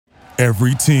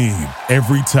Every team,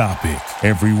 every topic,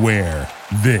 everywhere.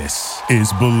 This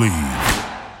is Believe.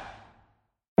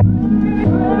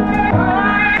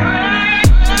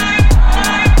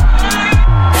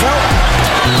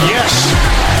 Yes.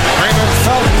 Raymond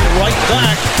Felton right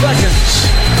back. Seconds.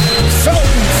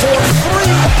 Felton for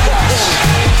three.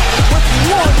 With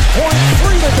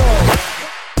 1.3 to go.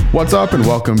 What's up and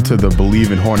welcome to the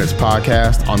Believe in Hornets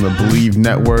podcast on the Believe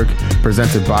Network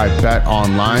presented by Bet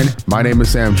Online. My name is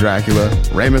Sam Dracula.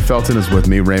 Raymond Felton is with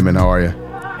me. Raymond, how are you?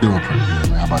 Doing pretty good,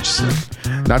 man. How about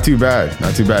yourself? Not too bad.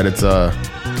 Not too bad. It's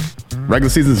regular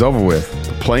season's over with.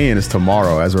 The play-in is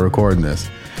tomorrow as we're recording this.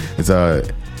 It's a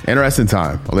interesting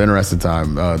time.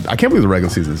 I can't believe the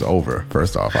regular season is over.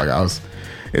 First off,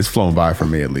 it's flown by for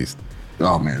me at least.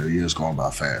 Oh man, the year's going by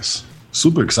fast.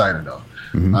 Super excited though.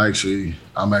 Mm-hmm.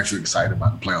 I'm actually excited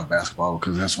about the playoff basketball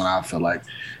because that's when I feel like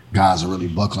guys are really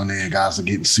buckling in, guys are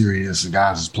getting serious, and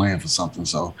guys is playing for something.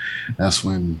 So that's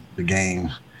when the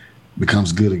game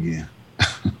becomes good again.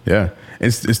 Yeah,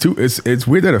 it's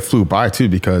weird that it flew by too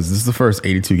because this is the first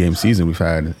 82 game season we've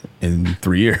had in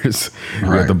 3 years.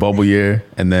 Right. We had the bubble year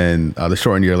and then the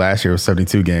shortened year last year was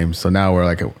 72 games. So now we're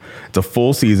like it's a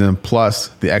full season plus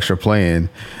the extra play-in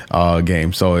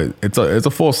game. So it's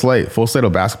a full slate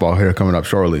of basketball here coming up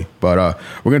shortly. But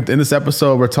we're gonna in this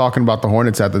episode we're talking about the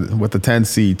Hornets with the 10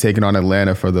 seed taking on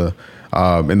Atlanta for the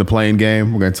in the play-in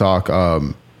game. We're gonna talk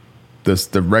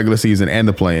the regular season and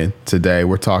the play-in today.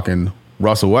 We're talking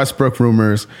Russell Westbrook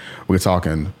rumors, we're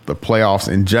talking the playoffs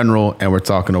in general, and we're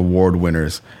talking award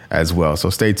winners as well. So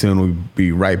stay tuned. We'll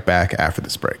be right back after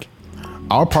this break.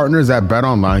 Our partners at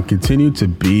BetOnline continue to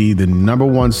be the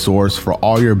 #1 source for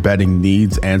all your betting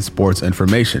needs and sports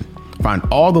information. Find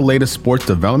all the latest sports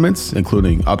developments,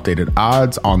 including updated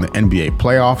odds on the NBA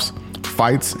playoffs,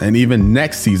 fights, and even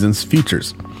next season's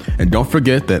futures. And don't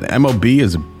forget that MLB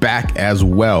is back as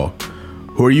well.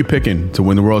 Who are you picking to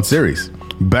win the World Series?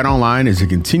 BetOnline is your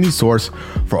continued source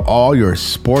for all your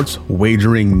sports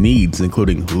wagering needs,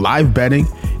 including live betting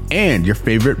and your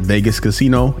favorite Vegas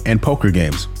casino and poker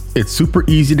games. It's super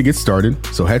easy to get started,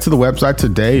 so head to the website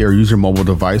today or use your mobile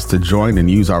device to join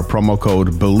and use our promo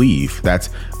code BELIEVE.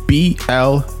 That's BLEAV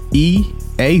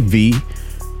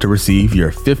to receive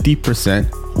your 50%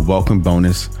 welcome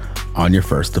bonus on your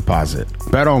first deposit.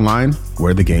 BetOnline,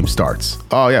 where the game starts.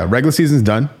 Oh yeah, regular season's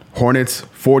done. Hornets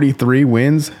 43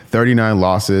 wins, 39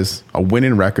 losses, a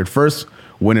winning record. First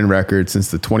winning record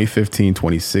since the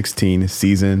 2015-2016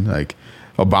 season. Like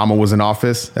Obama was in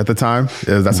office at the time.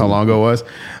 That's how long ago it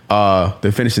was.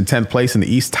 They finished in 10th place in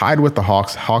the East, tied with the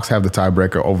Hawks. Hawks have the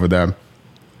tiebreaker over them.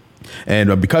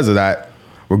 And because of that,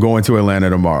 we're going to Atlanta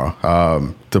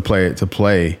tomorrow to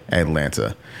play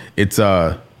Atlanta.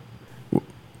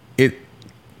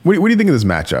 What do you think of this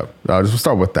matchup? We'll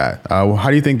start with that. How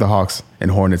do you think the Hawks and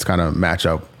Hornets kind of match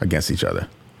up against each other?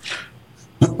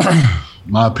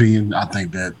 My opinion, I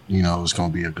think that, it's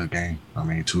going to be a good game. I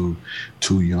mean, two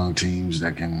young teams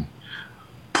that can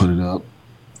put it up.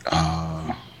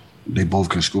 They both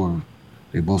can score.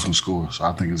 So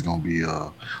I think it's going to be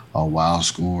a wild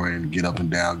scoring, get up and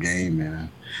down game, and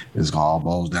it's going to all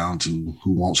boils down to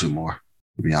who wants it more,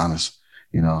 to be honest.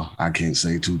 I can't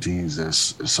say two teams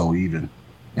that's so even.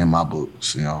 In my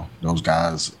books, those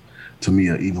guys to me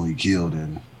are evenly killed,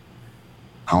 and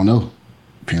I don't know.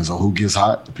 Depends on who gets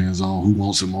hot. Depends on who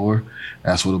wants it more.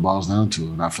 That's what it boils down to.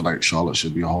 And I feel like Charlotte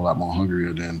should be a whole lot more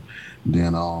hungrier than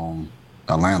Atlanta.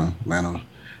 Atlanta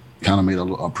kind of made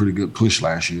a pretty good push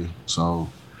last year. So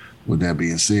with that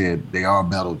being said, they are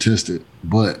battle tested,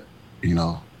 but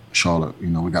Charlotte,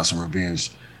 we got some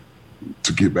revenge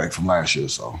to get back from last year.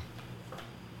 So.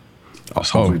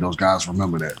 Hopefully those guys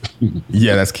remember that.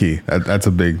 Yeah, that's key. That's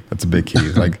a big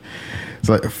key.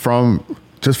 From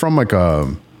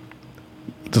an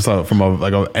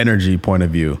energy point of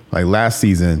view. Like last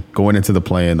season, going into the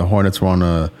play-in, the Hornets were on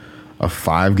a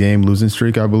 5-game losing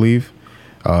streak, I believe.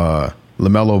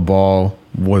 LaMelo Ball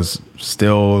was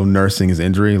still nursing his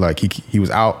injury. Like he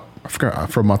was out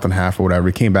for a month and a half or whatever.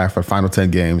 He came back for the final 10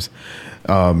 games.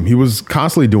 He was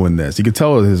constantly doing this. You could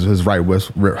tell his right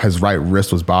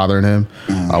wrist was bothering him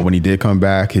when he did come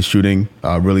back. His shooting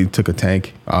really took a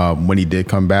tank when he did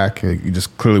come back. He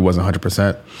just clearly wasn't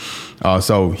 100%.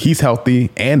 So he's healthy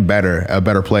and a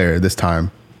better player this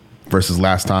time versus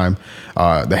last time.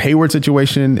 The Hayward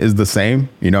situation is the same.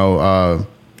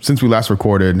 Since we last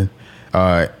recorded,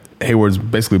 Hayward's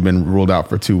basically been ruled out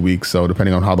for 2 weeks. So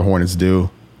depending on how the Hornets do,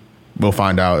 we'll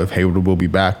find out if Hayward will be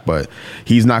back, but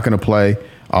he's not going to play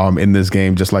in this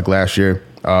game just like last year.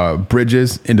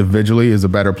 Bridges individually is a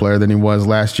better player than he was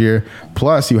last year.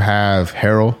 Plus, you have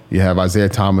Harrell, you have Isaiah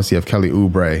Thomas, you have Kelly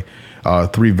Oubre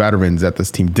three veterans that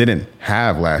this team didn't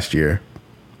have last year.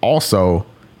 Also,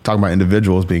 talking about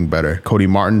individuals being better, Cody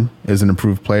Martin is an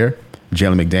improved player.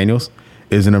 Jalen McDaniels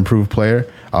is an improved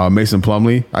player. Mason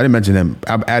Plumlee, I didn't mention him.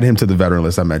 I'll add him to the veteran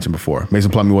list I mentioned before. Mason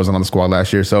Plumlee wasn't on the squad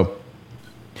last year. So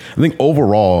I think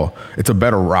overall, it's a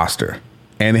better roster.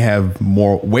 And they have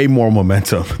way more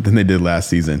momentum than they did last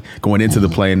season going into the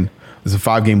play-in. It's a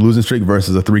 5-game losing streak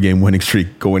versus a 3-game winning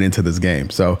streak going into this game.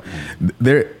 So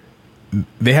they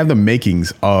have the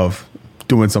makings of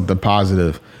doing something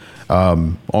positive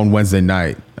on Wednesday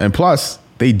night. And plus,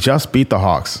 they just beat the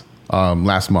Hawks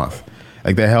last month.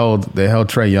 Like they held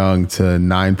Trae Young to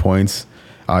 9 points.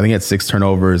 I think he had 6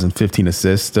 turnovers and 15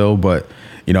 assists still, but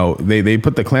you know they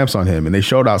put the clamps on him and they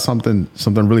showed out something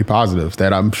really positive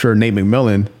that I'm sure Nate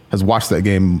McMillan has watched that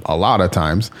game a lot of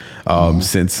times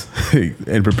since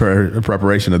in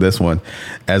preparation of this one,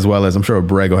 as well as I'm sure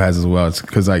Borrego has as well. It's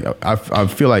because I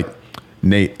feel like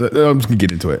Nate. I'm just gonna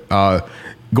get into it.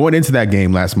 Going into that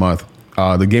game last month,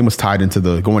 the game was tied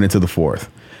going into the fourth,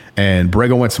 and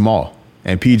Borrego went small.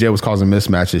 And PJ was causing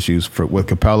mismatch issues with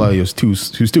Capella. He was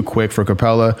too quick for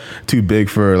Capella, too big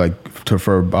for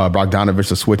Bogdanovich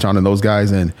to switch on to those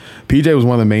guys. And PJ was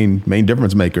one of the main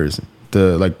difference makers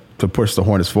to push the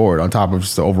Hornets forward on top of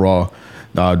just the overall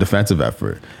defensive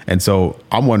effort. And so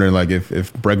I'm wondering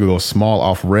if Borrego goes small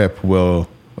off rip,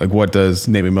 what does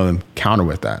Nate McMillan counter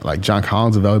with that? Like John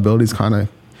Collins' availability is kind of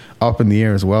up in the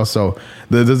air as well. So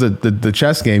the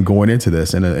chess game going into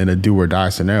this in a do or die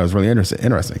scenario is really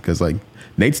interesting because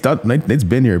Nate's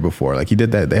been here before. Like he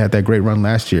did that. They had that great run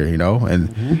last year, you know. And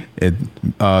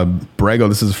Borrego,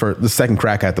 this is the second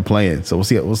crack at the play-in. So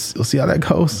we'll see how that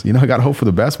goes. You know, I got to hope for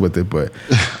the best with it. But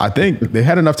I think they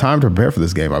had enough time to prepare for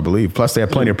this game, I believe. Plus, they had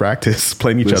plenty of practice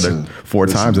playing each other 4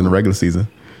 times in the regular season.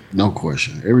 No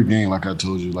question. Every game, like I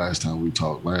told you last time we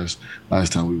talked, last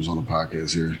time we was on the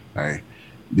podcast here, hey,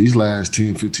 these last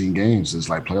 10, 15 games is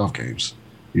like playoff games.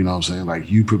 You know what I'm saying? Like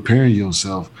you preparing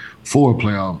yourself for a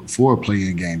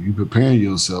play-in game. You preparing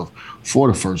yourself for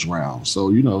the first round. So,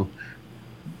 you know,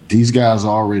 these guys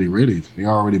are already ready. They're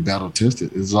already battle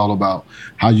tested. It's all about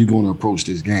how you're going to approach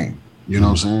this game. You know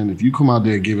what I'm saying? If you come out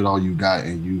there and give it all you got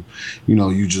and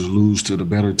you just lose to the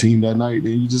better team that night,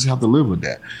 then you just have to live with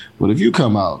that. But if you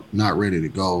come out not ready to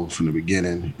go from the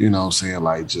beginning, you know what I'm saying,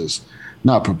 like just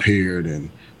not prepared and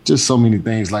just so many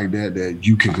things like that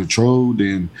you can control,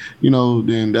 then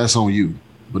that's on you.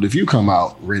 But if you come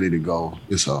out ready to go,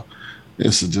 it's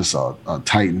just a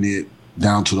tight knit,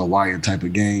 down to the wire type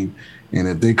of game. And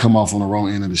if they come off on the wrong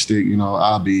end of the stick, you know,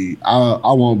 I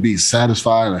won't be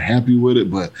satisfied or happy with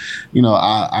it, but you know,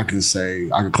 I can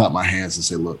clap my hands and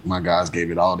say, look, my guys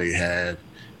gave it all they had.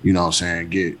 You know what I'm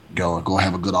saying? Go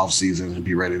have a good offseason and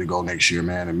be ready to go next year,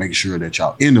 man, and make sure that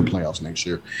y'all in the playoffs next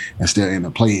year instead of in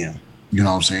the play-in. You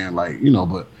know what I'm saying? Like, you know,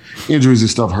 but injuries and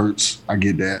stuff hurts. I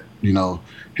get that. You know,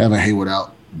 having Hayward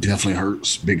out definitely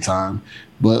hurts big time.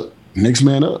 But next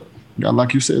man up.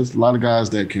 Like you said, there's a lot of guys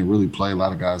that can really play, a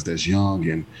lot of guys that's young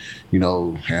and, you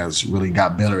know, has really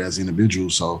got better as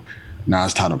individuals. So now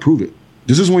it's time to prove it.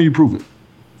 This is when you prove it.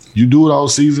 You do it all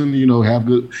season, you know, have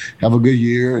a good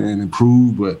year and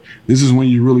improve. But this is when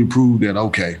you really prove that,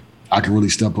 okay, I can really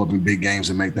step up in big games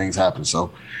and make things happen.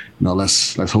 So, you know,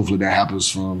 let's hopefully that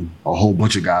happens from a whole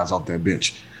bunch of guys off that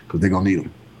bench because they're going to need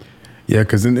them. Yeah,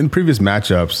 because in previous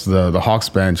matchups, the Hawks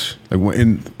bench, like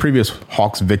in previous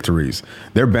Hawks victories,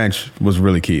 their bench was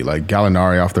really key. Like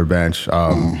Gallinari off their bench,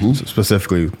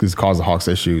 specifically, caused the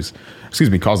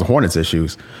Hornets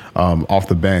issues off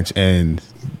the bench. And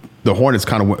the Hornets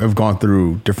kind of have gone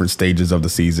through different stages of the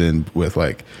season with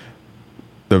like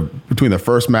between the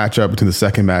first matchup, between the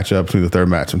second matchup, between the third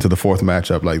matchup, to the fourth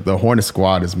matchup. Like the Hornets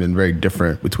squad has been very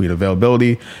different between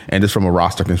availability and just from a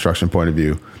roster construction point of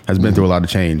view has been through a lot of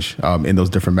change in those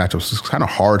different matchups. It's kind of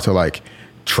hard to like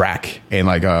track and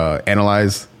like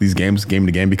analyze these games game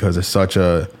to game because there's such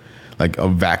a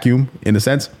vacuum in a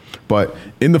sense. But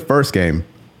in the first game,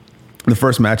 the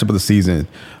first matchup of the season,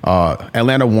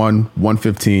 Atlanta won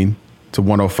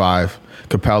 115-105.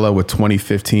 Capella with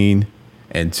 20-15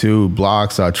 and 2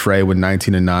 blocks. Trae with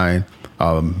 19 and 9.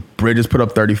 Bridges put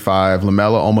up 35.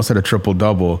 LaMelo almost had a triple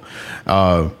double.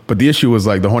 But the issue was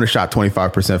like the Hornets shot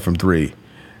 25% from 3,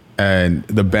 and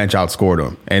the bench outscored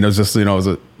them. And it was just, you know, it was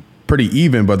a pretty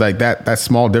even, but like that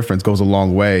small difference goes a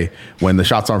long way when the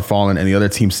shots aren't falling and the other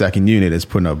team's second unit is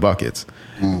putting up buckets.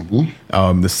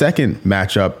 The second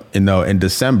matchup in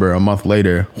December, a month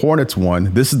later, Hornets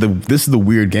won. This is the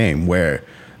weird game where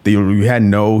we had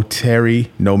no Terry,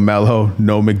 no Melo,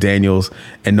 no McDaniels,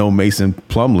 and no Mason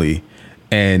Plumlee.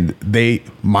 And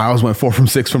Miles went 4 from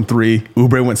 6 from 3.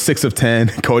 Oubre went 6 of 10.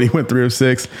 Cody went 3 of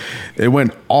 6. It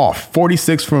went off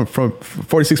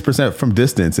 46% from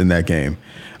distance in that game.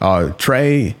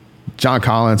 Trey, John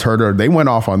Collins, Herter, they went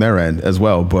off on their end as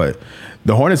well. But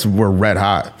the Hornets were red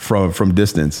hot from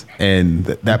distance, and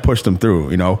that pushed them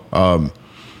through. So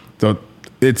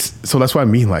that's what I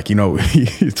mean. Like,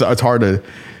 it's hard to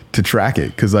track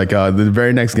it because the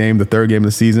very next game, the third game of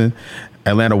the season,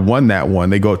 Atlanta won that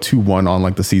one. They go 2-1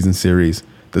 on the season series.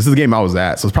 This is the game I was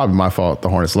at, so it's probably my fault the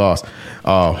Hornets lost.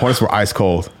 Hornets were ice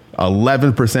cold,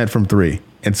 11% from 3.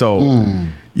 And so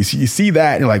you see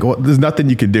that and you're like, well, there's nothing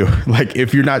you can do. Like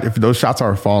if those shots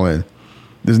aren't falling,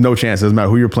 there's no chance. It doesn't matter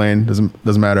who you're playing. Doesn't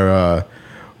matter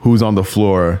who's on the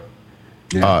floor.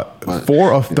 Yeah,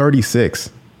 4 of 36.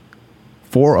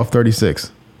 4 of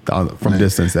 36 from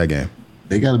distance that game.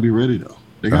 They got to be ready though.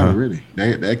 They got to be ready.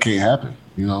 That can't happen.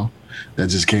 That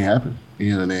just can't happen.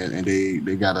 And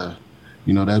they gotta,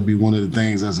 that'd be one of the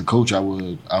things as a coach I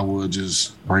would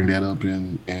just bring that up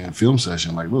in film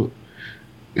session. Like, look,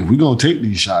 if we're gonna take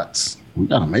these shots, we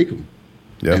gotta make them.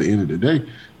 Yep. At the end of the day,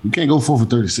 we can't go 4 for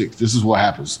 36. This is what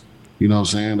happens. You know what I'm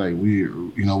saying? Like we're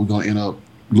gonna end up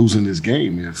losing this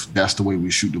game if that's the way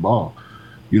we shoot the ball.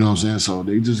 You know what I'm saying? So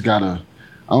they just gotta.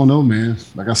 I don't know, man.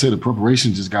 Like I said, the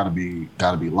preparation just gotta be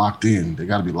locked in. They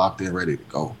gotta be locked in, ready to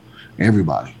go.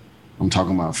 Everybody. I'm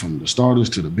talking about from the starters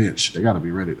to the bench. They got to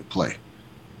be ready to play.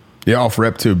 Yeah, off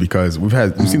rep too, because we've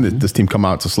seen this team come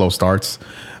out to slow starts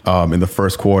in the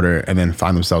first quarter and then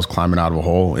find themselves climbing out of a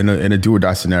hole in a do or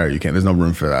die scenario. There's no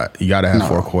room for that. You got to have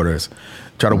 4 quarters.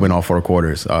 Try to win all 4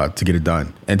 quarters to get it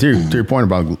done. And to your point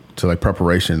about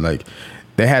preparation, like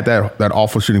they had that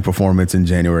awful shooting performance in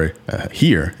January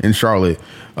here in Charlotte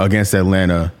against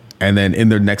Atlanta, and then in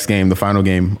their next game, the final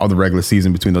game of the regular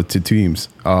season between those two teams.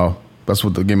 That's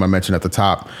what the game I mentioned at the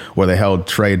top, where they held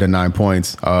Trey to 9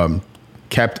 points,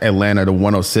 kept Atlanta to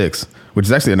 106, which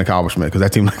is actually an accomplishment because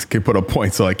that team can put up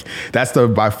points. So that's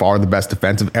by far the best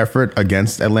defensive effort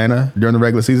against Atlanta during the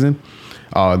regular season.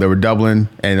 They were doubling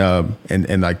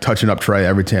and touching up Trey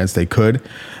every chance they could.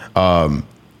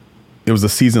 It was a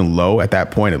season low at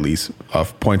that point, at least,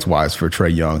 points wise for Trey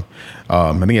Young.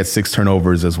 I think he had 6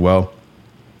 turnovers as well.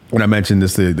 When I mentioned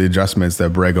this, the adjustments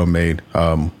that Borrego made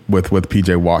with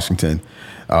PJ Washington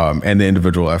and the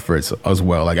individual efforts as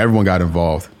well, everyone got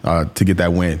involved to get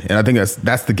that win, and I think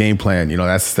that's the game plan.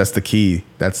 That's the key.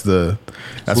 That's what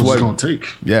it's gonna take.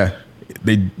 Yeah,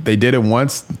 they did it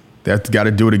once. They have got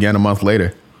to do it again a month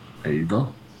later. There you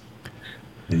go.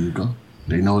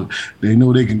 They know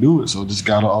they can do it. So just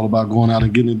got all about going out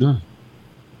and getting it done.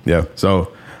 Yeah.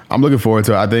 So I'm looking forward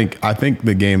to it. I think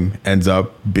the game ends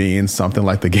up being something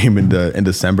like the game in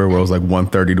December where it was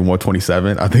 130 to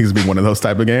 127. I think it's been one of those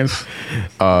type of games.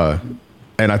 And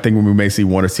I think we may see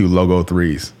 1 or 2 logo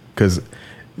threes because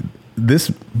this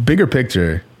bigger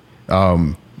picture.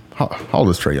 How old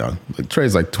is Trey Young?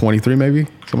 Trey's 23 maybe,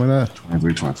 something like that.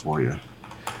 23, 24, yeah.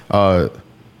 Probably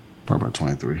about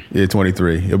 23. Yeah,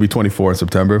 23. He'll be 24 in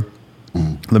September.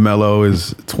 LaMelo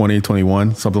is 20,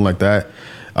 21, something like that.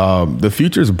 The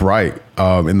future's bright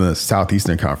in the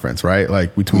Southeastern Conference,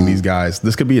 right? Between these guys,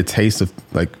 this could be a taste of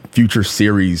future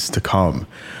series to come.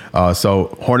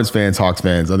 So Hornets fans, Hawks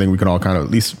fans, I think we can all kind of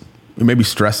at least maybe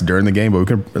stress during the game, but we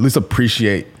can at least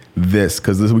appreciate this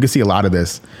because we can see a lot of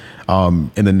this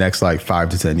in the next 5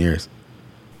 to 10 years.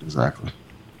 Exactly.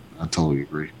 I totally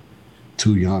agree.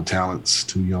 2 young talents,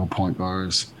 2 young point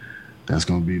guards. That's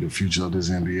going to be the future of this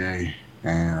NBA.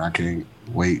 And I can't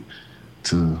wait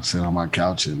to sit on my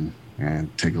couch and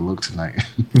take a look tonight.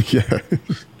 Yeah.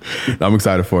 I'm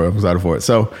excited for it.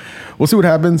 So we'll see what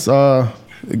happens. We'll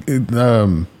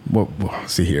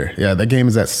see here. Yeah, that game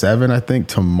is at 7, I think,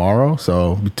 tomorrow.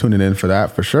 So be tuning in for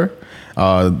that for sure.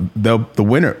 The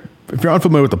winner, if you're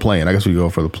unfamiliar with the play-in, I guess we go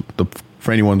for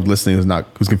for anyone listening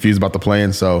who's confused about the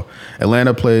play-in. So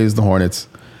Atlanta plays the Hornets.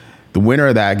 The winner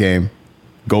of that game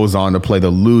goes on to play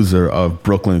the loser of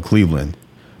Brooklyn, Cleveland.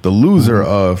 The loser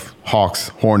of Hawks,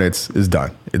 Hornets is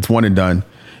done. It's one and done.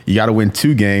 You got to win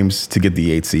 2 games to get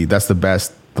the 8 seed. That's the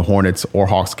best the Hornets or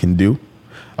Hawks can do,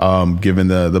 given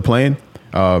the play-in.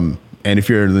 And if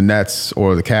you're the Nets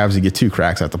or the Cavs, you get 2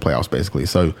 cracks at the playoffs, basically.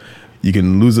 So you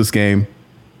can lose this game.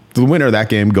 The winner of that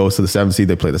game goes to the 7th seed.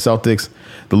 They play the Celtics.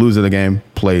 The loser of the game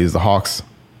plays the Hawks,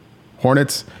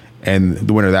 Hornets, and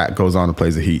the winner of that goes on and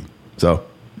plays the Heat. So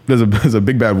there's a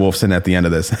big bad wolf sitting at the end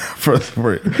of this for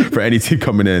any team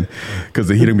coming in because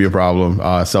the Heat can be a problem.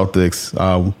 Celtics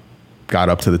got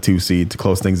up to the 2 seed to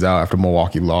close things out after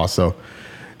Milwaukee lost. So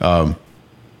got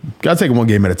to take it one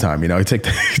game at a time. Take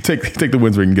the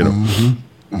wins where you can get them.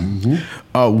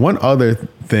 One other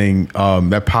thing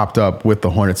that popped up with the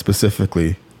Hornets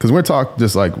specifically, because we're talking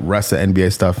just like rest of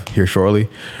NBA stuff here shortly,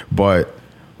 but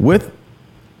with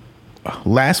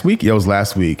last week, it was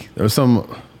last week, there was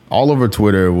some all over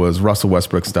Twitter was Russell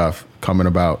Westbrook stuff coming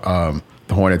about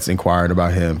the Hornets inquiring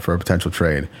about him for a potential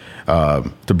trade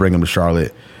to bring him to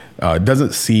Charlotte.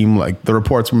 Doesn't seem like the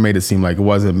reports were made it seem like it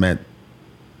wasn't meant.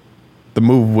 The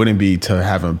move wouldn't be to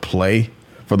have him play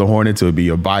for the Hornets. It would be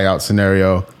a buyout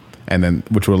scenario, and then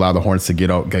which would allow the Hornets to get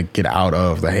out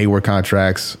of the Hayward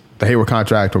contract,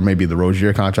 or maybe the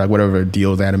Rozier contract, whatever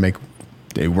deals they had to make.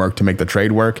 They work to make the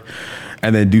trade work,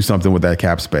 and then do something with that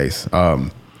cap space.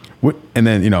 And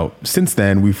then since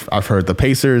then I've heard the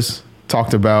Pacers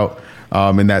talked about,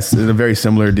 and that's a very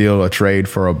similar deal, a trade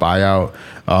for a buyout.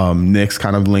 Knicks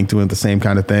kind of linked to it, the same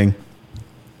kind of thing.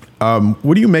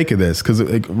 What do you make of this? Because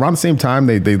around the same time,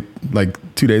 they like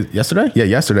 2 days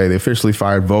yesterday, they officially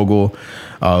fired Vogel.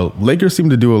 Lakers seem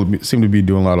to be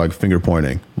doing a lot of like finger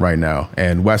pointing right now,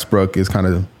 and Westbrook is kind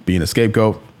of being a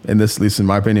scapegoat in this, at least in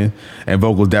my opinion. And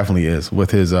Vogel definitely is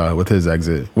with his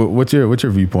exit. What's your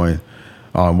viewpoint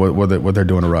on what they're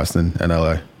doing to Russ in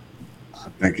LA? I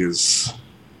think it's,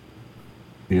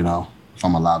 if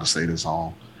I'm allowed to say this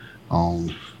on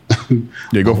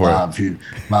yeah, go for live it. Here.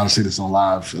 Allowed to say this on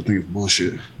live. I think it's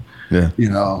bullshit. Yeah.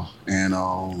 And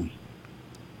I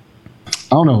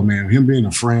don't know, man. Him being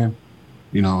a friend,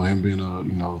 him being a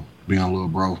little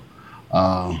bro.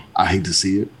 I hate to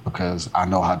see it because I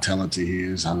know how talented he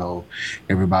is. I know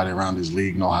everybody around this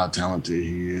league know how talented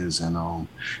he is, and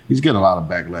he's getting a lot of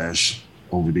backlash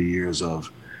over the years of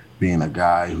being a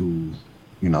guy who,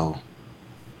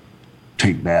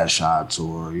 take bad shots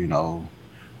or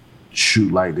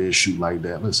shoot like this, shoot like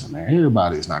that. Listen, man,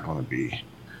 everybody is not going to be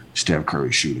Steph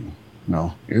Curry shooting.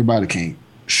 Everybody can't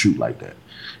shoot like that.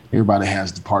 Everybody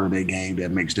has the part of their game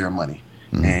that makes their money.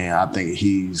 Mm-hmm. And I think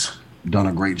he's done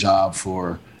a great job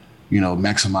for,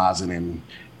 maximizing and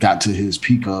got to his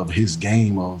peak of his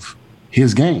game,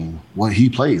 what he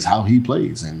plays, how he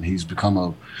plays. And he's become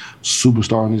a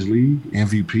superstar in this league,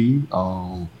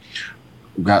 MVP,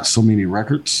 got so many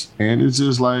records. And it's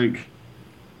just like,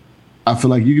 I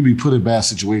feel like you can be put in bad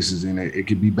situations and it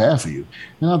could be bad for you.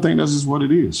 And I think that's just what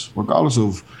it is, regardless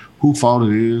of who fault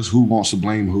it is, who wants to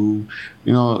blame who.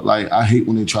 I hate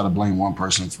when they try to blame one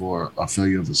person for a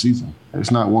failure of the season.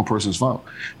 It's not one person's fault.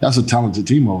 That's a talented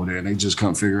team over there, and they just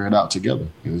couldn't figure it out together.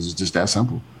 It's just that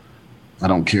simple. I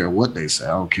don't care what they say. I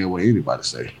don't care what anybody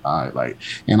say.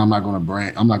 And I'm not going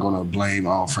to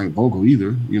blame Frank Vogel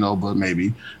either. But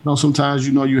maybe sometimes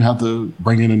you have to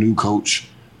bring in a new coach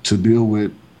to deal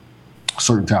with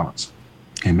certain talents,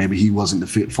 and maybe he wasn't the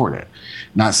fit for that.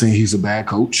 Not saying he's a bad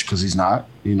coach, because he's not.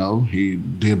 He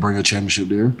did bring a championship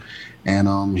there,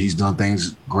 and he's done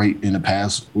things great in the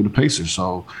past with the Pacers.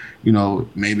 So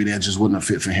maybe that just wasn't a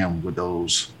fit for him with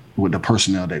the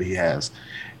personnel that he has.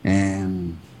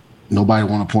 And nobody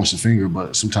want to point the finger,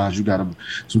 but sometimes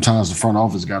the front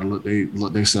office got to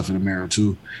look themselves in the mirror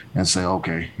too and say,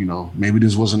 okay, maybe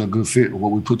this wasn't a good fit with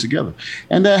what we put together.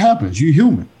 And that happens. You're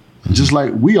human. Just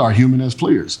like we are human as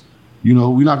players.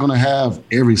 We're not going to have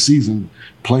every season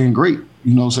playing great.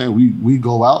 We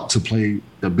go out to play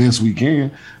the best we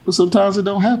can, but sometimes it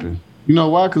don't happen.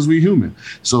 Why? Because we're human.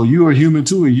 So you are human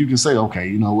too, and you can say, okay,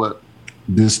 you know what?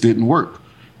 This didn't work.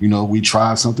 We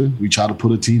tried something. We tried to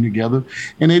put a team together,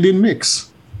 and it didn't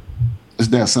mix. It's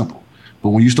that simple. But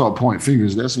when you start pointing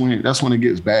fingers, that's when it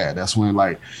gets bad. That's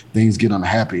when things get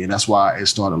unhappy, and that's why it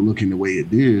started looking the way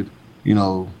it did,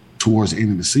 towards the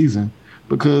end of the season,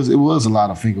 because it was a lot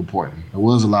of finger pointing. It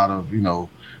was a lot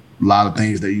of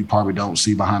things that you probably don't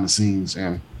see behind the scenes.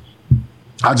 And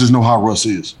I just know how Russ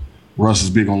is. Russ is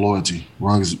big on loyalty.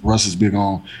 Russ is big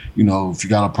on, if you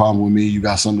got a problem with me, you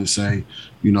got something to say,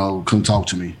 come talk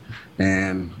to me.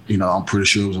 And, I'm pretty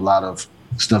sure there was a lot of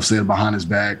stuff said behind his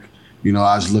back.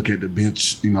 I just look at the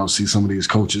bench, see some of these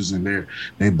coaches and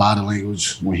their body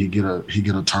language when he get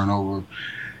a turnover.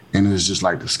 And it's just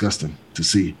disgusting to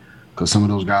see. Because some of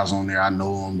those guys on there, I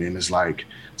know them, and it's like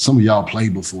some of y'all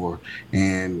played before.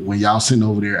 And when y'all sitting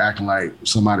over there acting like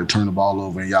somebody turned the ball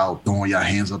over and y'all throwing y'all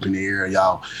hands up in the air,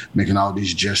 y'all making all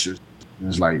these gestures, and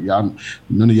it's like none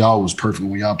of y'all was perfect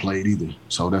when y'all played either.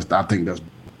 So I think that's,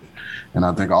 and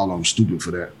I think all of them stupid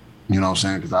for that. You know what I'm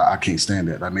saying? Because I can't stand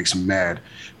that. That makes me mad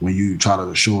when you try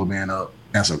to show a man up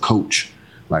as a coach.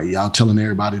 Y'all telling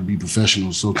everybody to be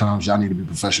professional, sometimes y'all need to be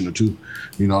professional too.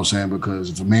 You know what I'm saying? Because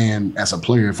if a man, as a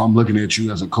player, if I'm looking at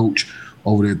you as a coach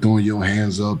over there throwing your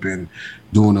hands up and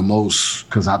doing the most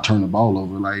because I turn the ball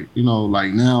over, now,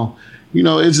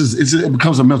 it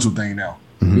becomes a mental thing now.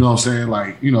 Mm-hmm. You know what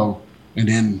I'm saying? And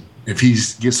then If he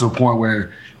gets to a point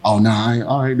where, oh, nah,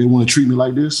 all right, they want to treat me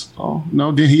like this, oh,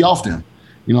 no, then he off them.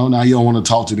 You know, now you don't want to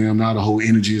talk to them. Now the whole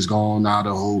energy is gone. Now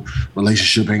the whole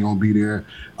relationship ain't gonna be there.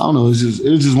 I don't know. It's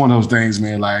just one of those things,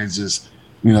 man. Like, it's just,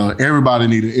 you know, everybody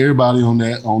on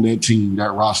that team,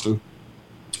 that roster,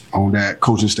 on that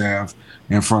coaching staff,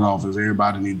 and front office,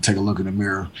 everybody need to take a look in the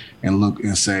mirror and look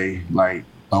and say, like,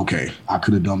 okay, I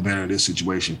could have done better in this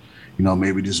situation. You know,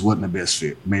 maybe this wasn't the best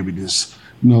fit. Maybe this,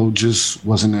 you know, just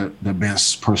wasn't the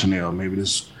best personnel. Maybe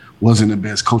this wasn't the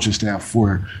best coaching staff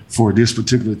for this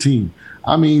particular team.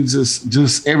 I mean,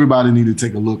 just everybody need to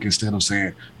take a look instead of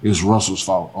saying it's Russell's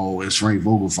fault. Oh, it's Frank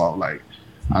Vogel's fault. Like,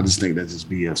 I just think that's just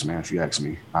BS, man. If you ask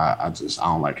me, I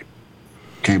don't like it.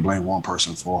 Can't blame one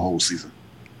person for a whole season.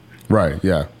 Right.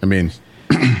 Yeah. I mean,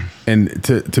 and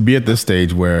to be at this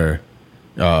stage where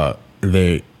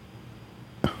they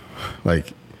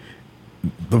like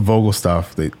the Vogel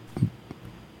stuff,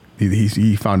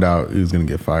 he found out he was going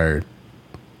to get fired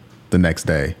the next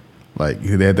day. Like,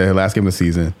 they had their last game of the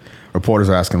season. Reporters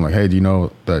are asking, like, hey, do you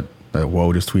know that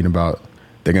Woj is tweeting about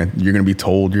you're gonna be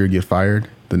told you're gonna get fired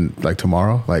then, like,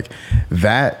 tomorrow? Like,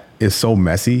 that is so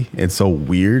messy and so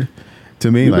weird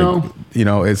to me. He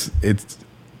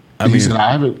said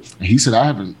I haven't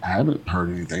heard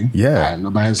anything. Yeah,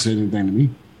 nobody has said anything to me.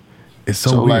 It's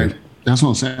so weird. Like, that's what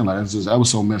I'm saying. Like, that was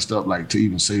so messed up. Like, to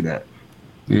even say that,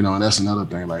 you know, and that's another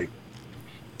thing. Like,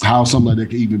 how something like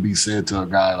that can even be said to a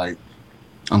guy like.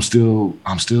 I'm still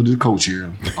the coach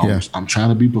here. I'm trying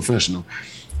to be professional.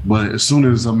 But as soon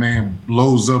as a man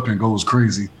blows up and goes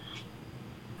crazy,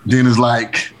 then it's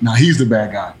like, now he's the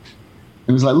bad guy.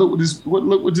 And it's like, look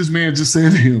what this man just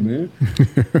said to him, man.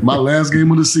 My last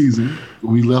game of the season,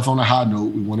 we left on a high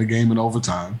note. We won a game in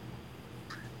overtime.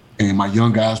 And my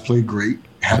young guys played great.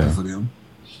 Happy for them.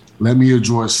 Let me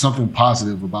enjoy something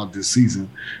positive about this season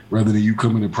rather than you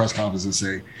come in a press conference and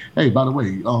say, hey, by the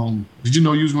way, did you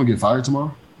know you was going to get fired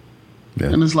tomorrow? Yeah.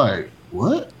 And it's like,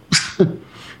 what?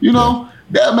 You know,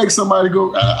 that makes somebody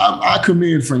go, I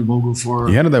commend Frank Vogel for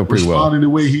responding the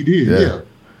way he did. Yeah.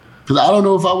 Because I don't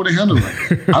know if I would have handled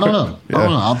it. I don't know. I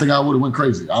don't think I would have went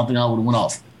crazy. I don't think I would have went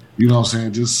off. You know what I'm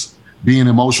saying? Just being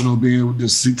emotional, being with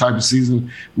this type of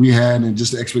season we had and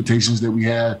just the expectations that we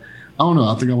had. I don't know.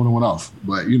 I think I would have went off.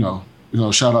 But, you know,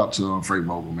 shout out to Frank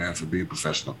Vogel, man, for being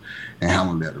professional and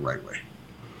handling that the right way.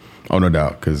 Oh, no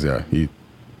doubt. Because,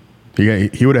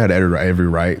 he would have had every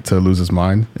right to lose his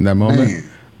mind in that moment.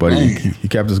 But he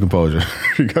kept his composure.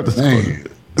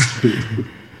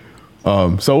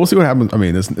 So we'll see what happens. I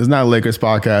mean, it's not a Lakers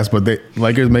podcast, but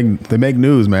Lakers make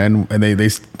news, man, and they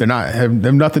have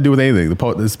nothing to do with anything.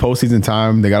 This postseason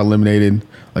time, they got eliminated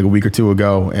like a week or two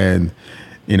ago, and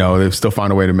you know they've still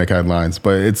found a way to make headlines.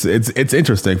 But it's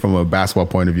interesting from a basketball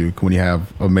point of view when you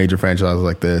have a major franchise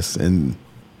like this and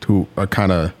who are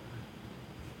kind of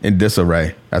in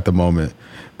disarray at the moment.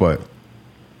 But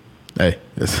hey,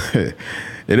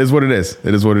 it is what it is.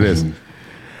 It is what it is.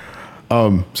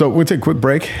 So we'll take a quick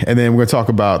break, and then we're going to talk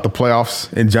about the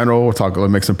playoffs in general. We'll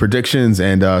make some predictions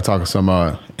and talk some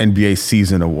NBA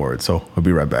season awards. So we'll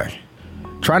be right back.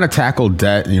 Trying to tackle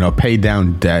debt, pay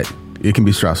down debt, it can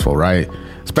be stressful, right?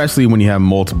 Especially when you have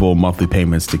multiple monthly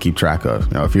payments to keep track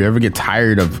of. If you ever get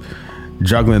tired of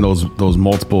juggling those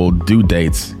multiple due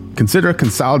dates, consider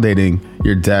consolidating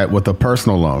your debt with a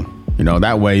personal loan.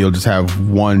 That way you'll just have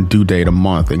one due date a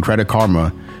month, and Credit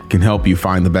Karma can help you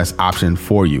find the best option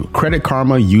for you. Credit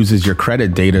Karma uses your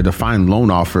credit data to find loan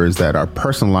offers that are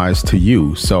personalized to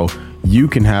you, so you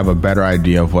can have a better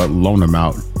idea of what loan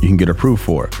amount you can get approved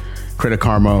for. Credit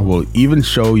Karma will even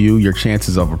show you your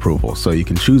chances of approval, so you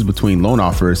can choose between loan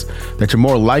offers that you're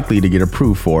more likely to get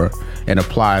approved for and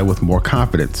apply with more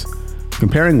confidence.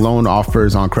 Comparing loan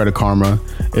offers on Credit Karma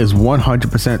is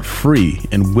 100% free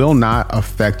and will not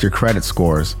affect your credit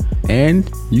scores,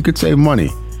 and you could save money.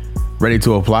 Ready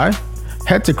to apply?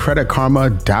 Head to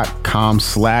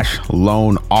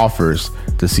creditkarma.com/loan offers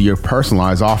to see your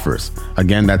personalized offers.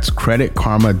 Again, that's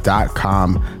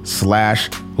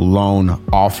creditkarma.com/loan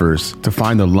offers to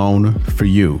find the loan for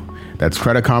you. That's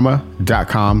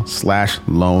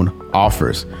creditkarma.com/loan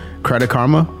offers. Credit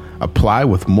Karma, apply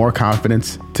with more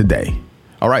confidence today.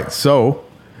 All right, so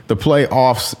the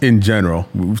playoffs in general.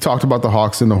 We've talked about the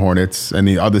Hawks and the Hornets and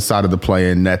the other side of the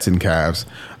play-in, Nets and Cavs.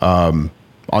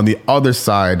 On the other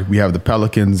side, we have the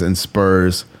Pelicans and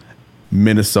Spurs,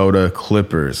 Minnesota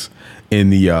Clippers in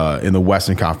the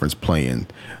Western Conference play-in.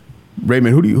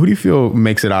 Raymond, who do you feel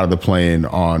makes it out of the play-in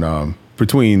on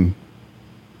between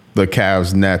the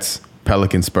Cavs, Nets,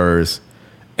 Pelicans, Spurs,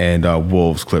 and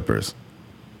Wolves, Clippers?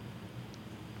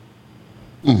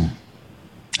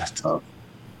 That's tough.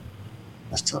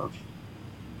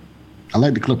 I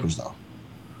like the Clippers though.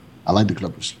 I like the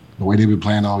Clippers. The way they've been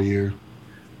playing all year.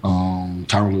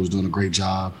 Tyronn Lue was doing a great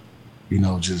job.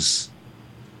 Just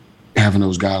having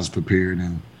those guys prepared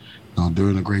and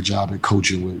doing a great job at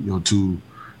coaching with your two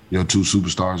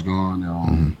superstars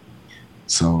gone.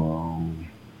 So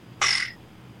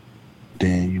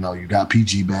then you got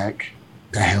PG back.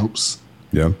 That helps.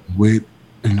 Yeah. With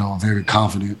a very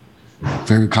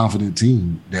confident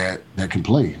team that can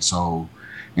play. So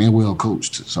and well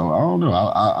coached. So I don't know.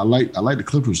 I like the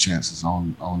Clippers' chances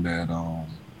on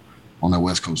that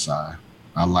West Coast side.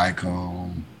 I like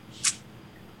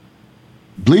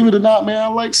believe it or not, man, I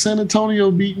like San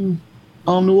Antonio beating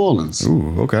New Orleans.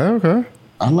 Ooh, okay.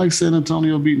 I like San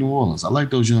Antonio beating New Orleans. I like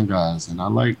those young guys, and I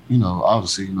like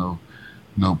obviously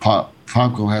Pop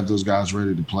gonna have those guys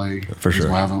ready to play for sure.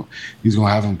 He's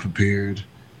gonna have them prepared.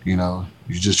 You're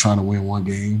just trying to win one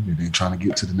game and then trying to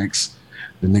get to the next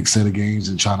set of games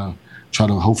and try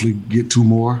to hopefully get 2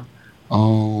 more.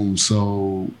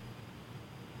 So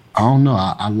I don't know.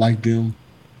 I like them.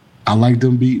 I like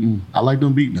them beating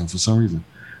them for some reason.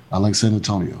 I like San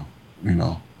Antonio,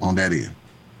 on that end.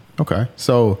 Okay.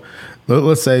 So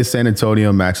let's say San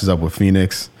Antonio matches up with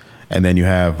Phoenix, and then you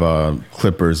have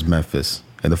Clippers, Memphis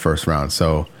in the first round.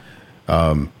 So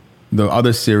the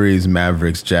other series,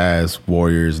 Mavericks, Jazz,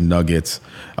 Warriors, Nuggets,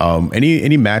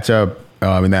 any matchup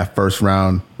in that first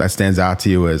round that stands out to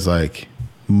you as like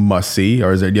must see,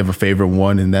 or do you have a favorite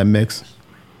one in that mix?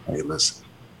 Hey, listen.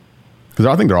 Because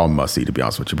I think they're all must see, to be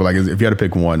honest with you. But like, if you had to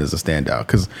pick one as a standout,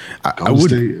 because I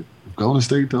would. Golden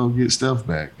State don't get Steph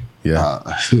back. Yeah,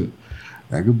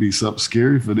 that could be something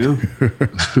scary for them.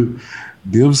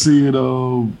 Them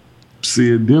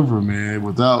seeing Denver, man,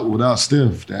 without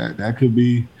Steph, that could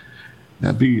be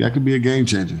a game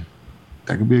changer.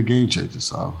 That could be a game changer.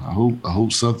 So I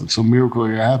hope some miracle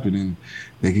here happen and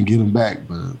they can get him back.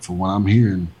 But from what I'm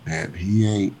hearing, that he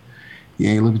ain't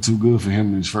looking too good for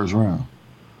him in his first round.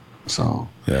 So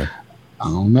yeah, I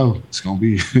don't know. It's gonna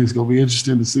be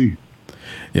interesting to see.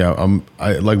 Yeah,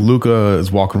 I like Luka is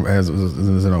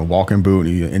in a walking boot.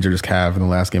 He injured his calf in the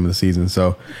last game of the season.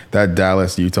 So that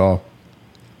Dallas Utah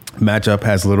matchup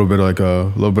has a little bit of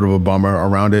a bummer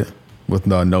around it with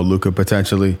no Luka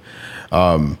potentially,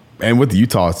 and with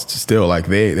Utah still like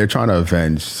they're trying to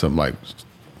avenge some like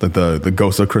the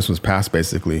ghost of Christmas past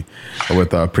basically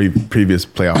with previous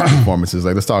playoff performances.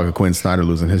 Like let's talk about Quinn Snyder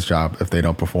losing his job if they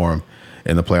don't perform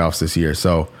in the playoffs this year.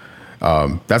 So.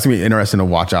 That's gonna be interesting to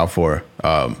watch out for.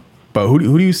 But who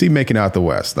do you see making out the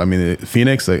West? I mean,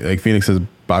 Phoenix. Like Phoenix is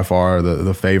by far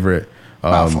the favorite.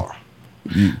 By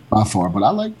far. But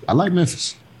I like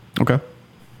Memphis. Okay.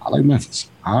 I like Memphis.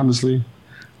 Honestly,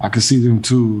 I could see them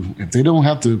too if they don't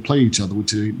have to play each other,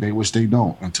 which they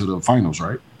don't until the finals,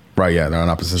 right? Right. Yeah, they're on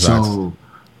opposite sides.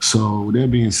 So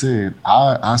that being said,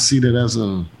 I see that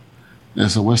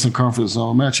as a Western Conference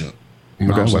matchup.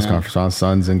 West Conference on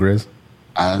Suns and Grizz.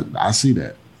 I see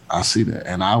that.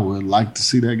 And I would like to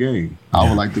see that game. I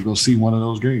would like to go see one of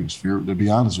those games, to be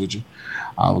honest with you.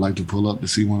 I would like to pull up to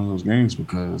see one of those games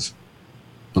because,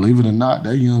 believe it or not,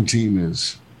 that young team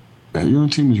is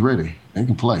ready. They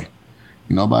can play.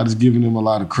 Nobody's giving them a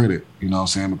lot of credit,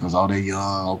 because they're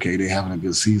young, okay, they're having a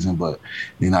good season, but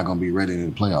they're not going to be ready in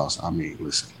the playoffs. I mean,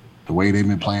 listen, the way they've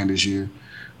been playing this year,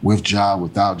 with Ja,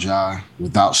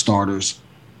 without starters,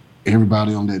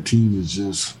 everybody on that team is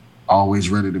just always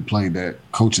ready to play. That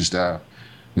coaching staff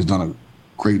has done a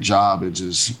great job at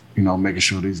just, making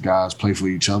sure these guys play for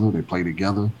each other. They play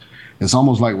together. It's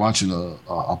almost like watching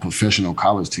a professional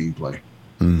college team play,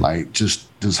 like just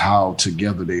how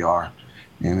together they are.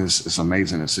 And it's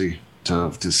amazing to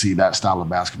see that style of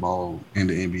basketball in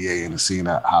the NBA and to see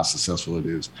how successful it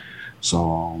is.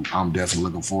 So I'm definitely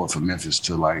looking forward for Memphis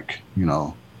to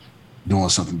doing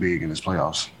something big in this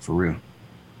playoffs for real.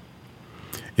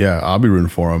 Yeah, I'll be rooting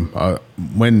for him.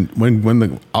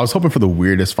 When I was hoping for the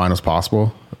weirdest finals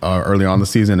possible early on in the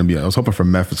season, I was hoping for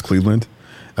Memphis Cleveland,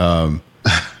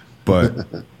 but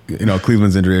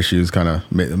Cleveland's injury issues kind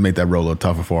of made that roll a little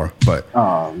tougher for him. But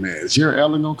oh man, is Jared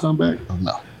Allen gonna come back? Or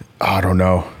no, I don't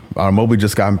know. Mobley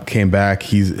just came back.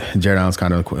 Jared Allen's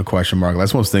kind of a question mark.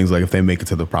 That's one of those things. Like if they make it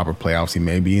to the proper playoffs, he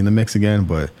may be in the mix again.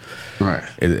 But right,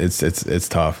 it's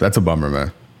tough. That's a bummer,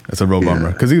 man. It's a real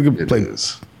bummer because he could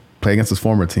play against his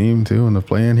former team too in the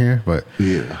play-in here. But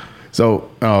yeah.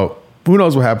 So who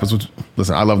knows what happens?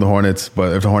 Listen, I love the Hornets,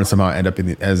 but if the Hornets somehow end up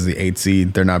as the 8th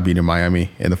seed, they're not beating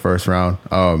Miami in the first round.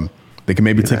 They can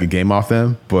maybe take a game off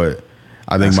them, but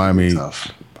I think Miami.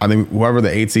 I think whoever the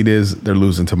 8th seed is, they're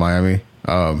losing to Miami. It's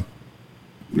gonna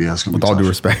with be all tough. due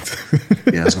respect.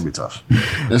 Yeah, it's gonna be tough.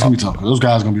 It's gonna be tough. Those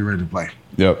guys are gonna be ready to play.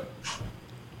 Yep.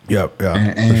 Yeah.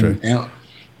 And, for sure.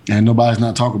 And nobody's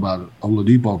not talking about it.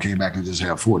 Oladipo came back and just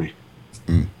had 40.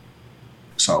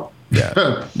 So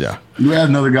Yeah. you had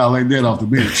another guy like that off the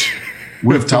bench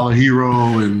with Tyler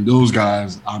Hero and those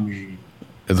guys. I mean,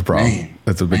 it's a problem. man,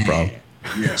 That's a big man. problem.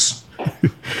 Yes.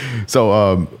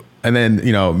 So, and then,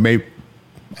 maybe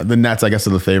the Nets, I guess,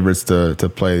 are the favorites to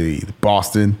play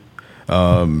Boston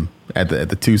at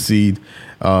the 2 seed,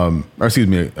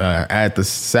 at the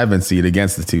 7 seed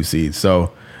against the 2 seed.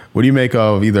 So, what do you make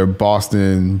of either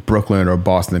Boston, Brooklyn, or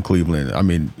Boston, Cleveland? I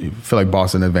mean, you feel like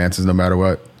Boston advances no matter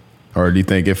what? Or do you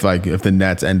think if the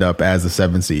Nets end up as the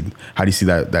 7 seed, how do you see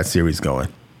that series going?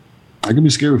 It could be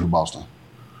scary for Boston.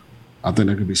 I think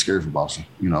that could be scary for Boston.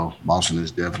 Boston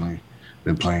has definitely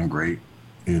been playing great.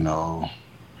 Go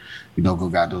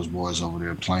got those boys over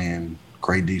there playing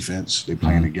great defense. They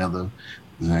playing together.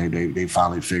 They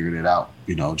finally figured it out.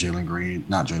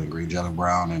 Jalen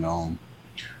Brown and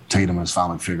Tatum has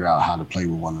finally figured out how to play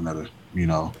with one another.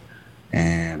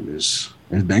 And it's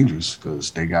dangerous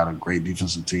because they got a great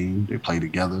defensive team. They play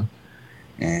together,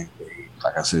 and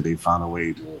like I said, they found a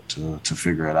way to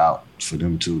figure it out for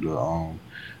them to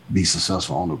be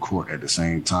successful on the court at the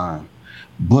same time.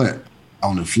 But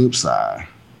on the flip side,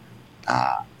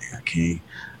 I can't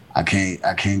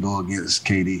go against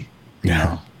KD.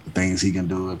 Yeah. The things he can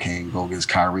do. I can't go against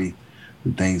Kyrie.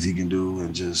 The things he can do,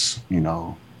 and just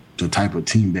the type of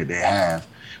team that they have.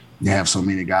 They have so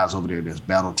many guys over there that's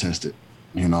battle tested.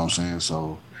 You know what I'm saying?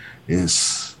 So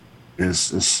it's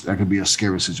that could be a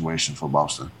scary situation for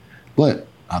Boston, but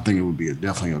I think it would be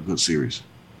definitely a good series.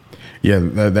 Yeah,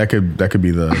 that could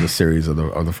be the series of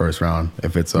the first round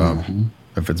if it's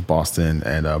if it's Boston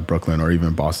and Brooklyn, or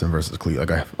even Boston versus Cleveland,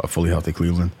 like a fully healthy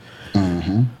Cleveland.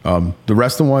 The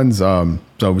rest of the ones, so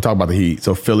we talk about the Heat.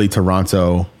 So Philly,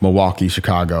 Toronto, Milwaukee,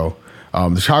 Chicago.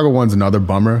 The Chicago one's another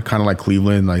bummer, kind of like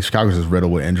Cleveland. Like Chicago's just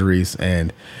riddled with injuries,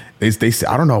 and they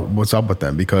I don't know what's up with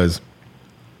them, because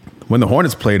when the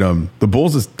Hornets played them, the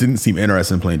Bulls just didn't seem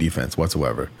interested in playing defense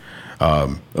whatsoever.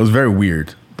 It was very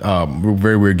weird,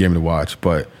 very weird game to watch.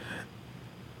 But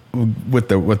with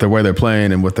the way they're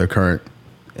playing and with their current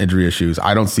injury issues,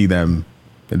 I don't see them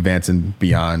advancing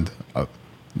beyond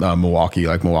Milwaukee.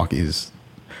 Like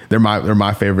they're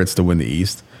my favorites to win the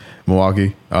East.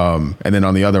 Milwaukee, and then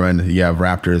on the other end you have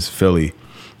Raptors, Philly,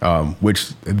 which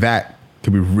that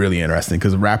could be really interesting,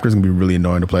 because the Raptors can be really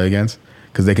annoying to play against,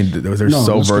 because they're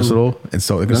so versatile and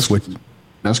so they can switch.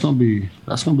 That's gonna be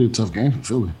a tough game for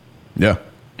Philly. Yeah,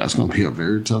 that's gonna be a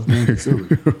very tough game for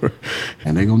Philly,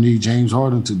 and they're gonna need James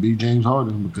Harden to be James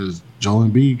Harden, because Joel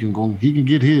Embiid can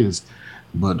get his,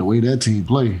 but the way that team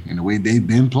play and the way they've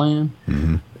been playing,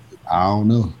 I don't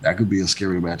know. That could be a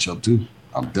scary matchup too.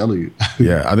 I'm telling you.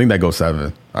 Yeah, I think that goes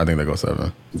 7.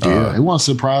 Yeah, it won't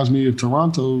surprise me if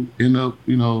Toronto end up,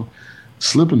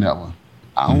 slipping that one.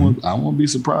 I won't be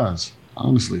surprised,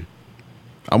 honestly.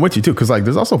 I'm with you too, because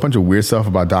there's also a bunch of weird stuff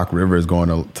about Doc Rivers going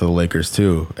to the Lakers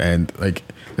too, and there's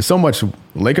so much.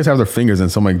 Lakers have their fingers in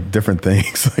so many different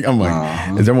things. Is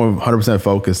everyone 100%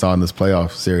 focused on this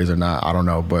playoff series or not? I don't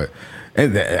know, but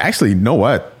actually, you know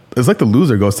what? It's like the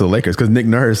loser goes to the Lakers, because Nick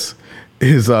Nurse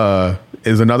is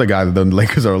another guy that the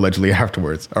Lakers are allegedly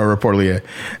afterwards, or reportedly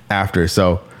after.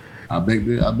 So I bet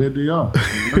they are.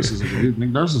 Nick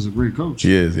Nurse is a great coach.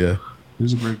 He is, yeah.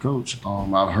 He's a great coach.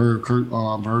 I've heard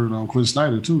Quinn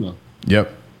Snyder too, though.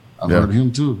 Yep. I've heard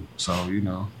him too. So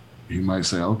he might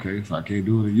say, okay, if I can't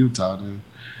do it in Utah, then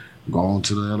go on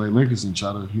to the LA Lakers and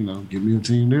try to get me a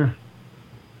team there.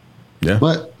 Yeah.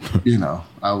 But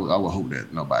I would hope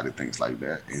that nobody thinks like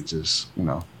that, and just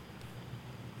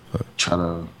try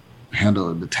to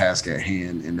handle the task at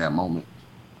hand in that moment.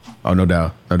 Oh, no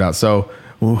doubt. So,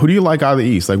 who do you like out of the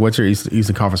East? What's your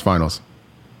Eastern Conference Finals?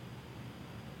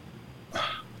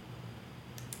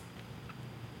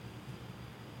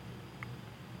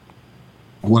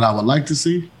 What I would like to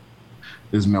see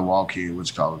is Milwaukee and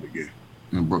Chicago again,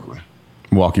 in Brooklyn.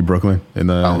 Milwaukee, Brooklyn, I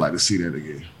would like to see that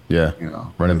again. Yeah,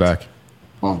 running back.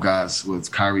 Both guys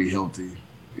with Kyrie healthy,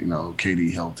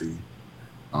 KD healthy,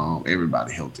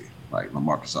 everybody healthy, like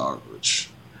LaMarcus Aldridge,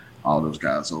 all those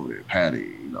guys over there,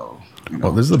 Patty,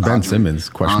 Well, this is a Ben Simmons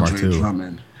question mark too.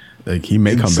 Drummond. He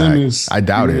may come Simmons, back. I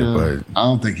doubt it, but I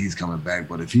don't think he's coming back.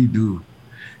 But if he do,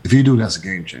 that's a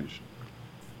game changer.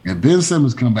 If Ben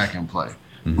Simmons come back and play,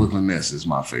 Brooklyn Nets is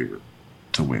my favorite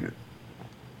to win it.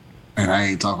 And I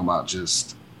ain't talking about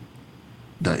just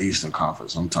the Eastern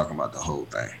Conference. I'm talking about the whole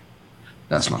thing.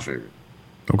 That's my favorite.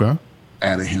 Okay.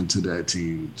 Adding him to that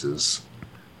team, just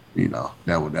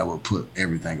that would put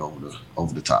everything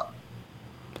over the top.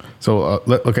 So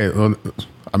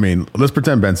let's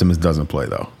pretend Ben Simmons doesn't play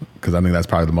though, because I think that's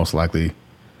probably the most likely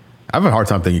I have a hard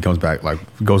time thinking he comes back, like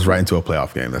goes right into a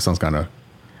playoff game. That sounds kind of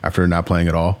after not playing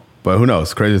at all. But who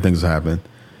knows? Crazy things happen.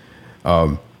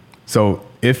 So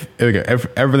if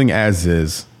everything as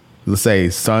is, let's say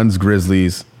Suns,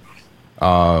 Grizzlies,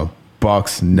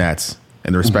 Bucks, Nets,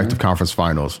 in the respective conference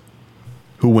finals,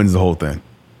 who wins the whole thing?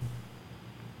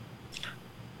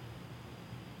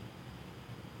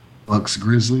 Bucks,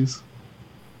 Grizzlies.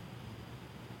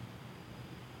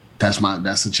 That's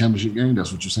the championship game.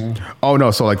 That's what you're saying. Oh no!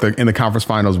 So like in the conference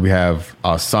finals, we have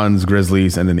Suns,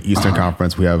 Grizzlies, and in the Eastern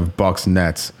Conference, we have Bucks,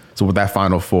 Nets. So with that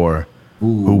Final Four,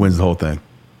 who wins the whole thing?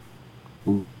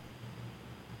 Ooh.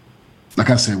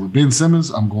 Like I said, with Ben Simmons,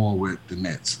 I'm going with the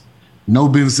Nets. No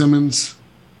Ben Simmons,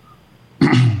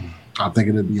 I think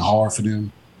it'd be hard for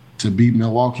them to beat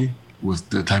Milwaukee with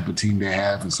the type of team they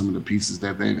have and some of the pieces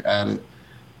that they've added,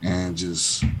 and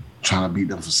just trying to beat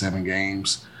them for 7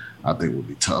 games. I think would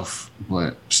be tough,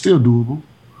 but still doable.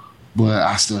 But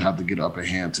I still have to get upper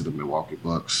hand to the Milwaukee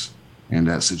Bucks in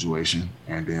that situation.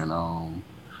 And then on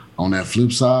that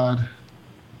flip side,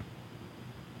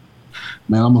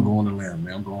 man, I'm gonna go on the limb.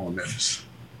 Man, I'm going with Memphis.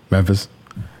 Memphis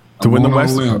to win the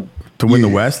West. To win the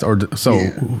West, or so? Yeah.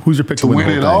 Who's your pick to win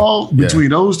it all between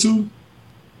those two?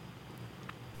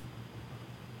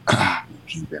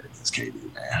 Keep that against KD,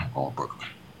 man. I'm going Brooklyn.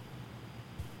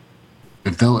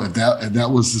 If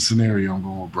that was the scenario, I'm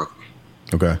going with Brooklyn.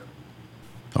 Okay.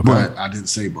 But I didn't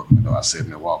say Brooklyn though. I said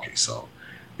Milwaukee. So,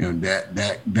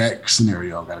 that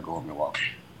scenario, I got to go with Milwaukee.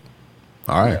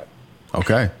 All right. Yeah.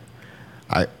 Okay.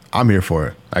 I'm here for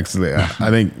it. Actually,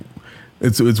 I think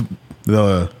it's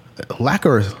the lack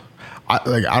of.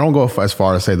 I don't go as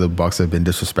far as say the Bucks have been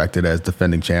disrespected as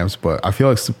defending champs, but I feel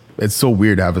like it's so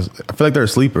weird to have. I feel like they're a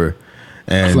sleeper.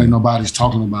 And I feel like nobody's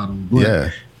talking about them.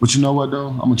 But you know what, though?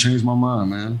 I'm going to change my mind,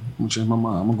 man. I'm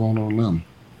going to go on a limb.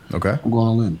 Okay. I'm going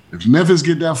on a limb. If Memphis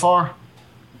get that far,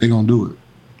 they're going to do it.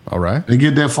 All right. They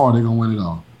get that far, they're going to win it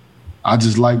all. I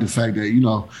just like the fact that,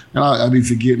 and I be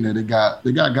forgetting that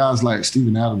they got guys like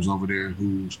Steven Adams over there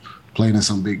who's playing in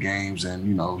some big games, and,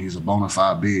 he's a bona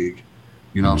fide big.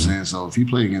 You know what I'm saying? So if he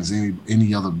play against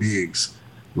any other bigs,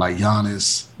 like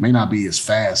Giannis, may not be as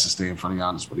fast to stay in front of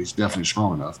Giannis, but he's definitely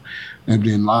strong enough. And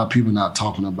then a lot of people not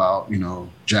talking about, Jaren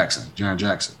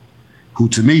Jackson, who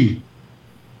to me,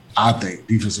 I think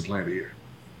defensive player of the year.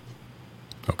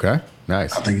 Okay,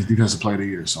 nice. I think he's defensive player of the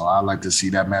year. So I like to see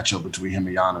that matchup between him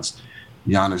and Giannis.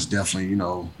 Giannis definitely,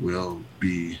 will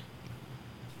be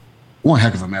one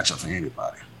heck of a matchup for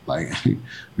anybody. Like, you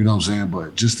know what I'm saying?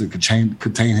 But just to contain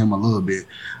him a little bit,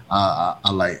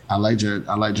 I like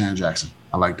Jaren Jackson.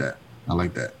 I like that. I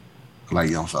like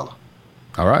young fella.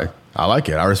 All right. I like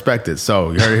it. I respect it.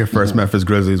 So you heard it here first. Memphis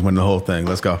Grizzlies win the whole thing.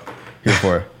 Let's go. Here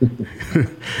for it.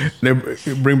 They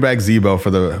bring back Zebo for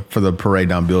the parade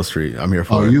down Beale Street. I'm here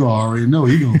for it. Oh, you already know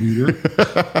he's gonna be there.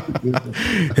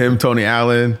 Him, Tony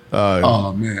Allen.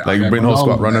 Oh man. Like bring the whole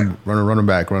squad, running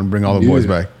back, bring all the boys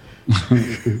back.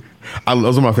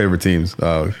 Those are my favorite teams.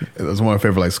 Those are my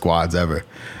favorite squads ever.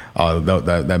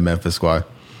 That Memphis squad.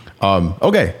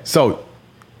 Okay, so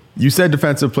you said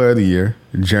defensive player of the year,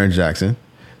 Jaren Jackson.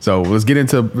 So let's get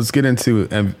into the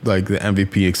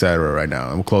MVP, et cetera, right now,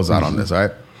 and we'll close out on this. All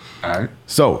right. All right.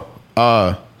 So,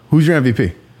 who's your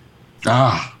MVP?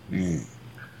 Man,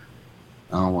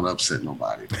 I don't want to upset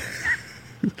nobody.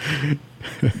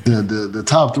 the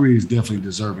top 3 is definitely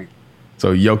deserving.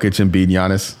 So Jokic, Embiid,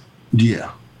 Giannis.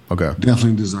 Yeah. Okay.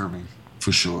 Definitely deserving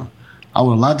for sure. I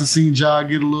would like to see Ja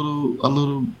get a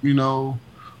little bit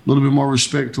more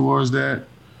respect towards that.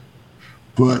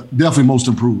 But definitely most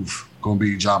improved going to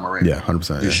be Ja Morant. Yeah,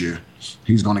 100%. This year.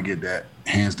 He's going to get that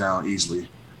hands down easily.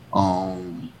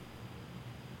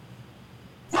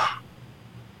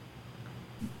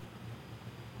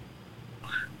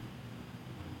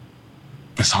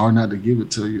 It's hard not to give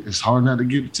it to you. It's hard not to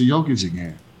give it to Jokic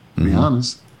again, to be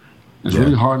honest. It's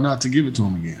really hard not to give it to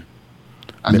him again.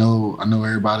 I know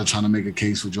everybody trying to make a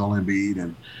case for Joel Embiid,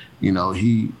 and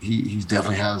he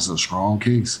definitely has a strong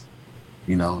case.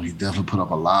 He definitely put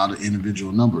up a lot of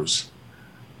individual numbers.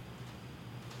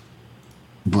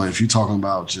 But if you're talking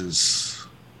about just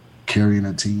carrying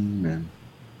a team and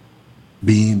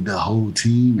being the whole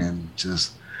team and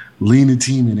just leading the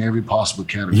team in every possible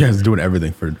category. Yeah, he's doing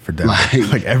everything for Denver.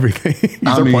 Like everything.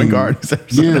 He's a point guard.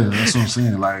 Yeah, that's what I'm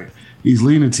saying. Like, he's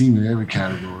leading the team in every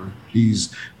category.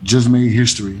 He's just made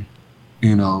history,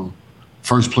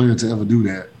 first player to ever do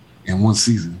that in one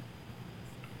season.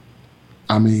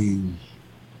 I mean,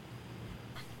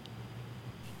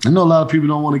 I know a lot of people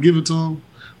don't want to give it to him.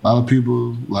 A lot of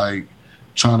people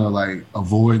trying to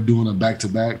avoid doing a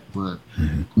back-to-back, but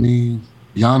I mean,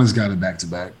 Giannis got it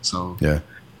back-to-back. So yeah,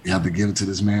 you have to give it to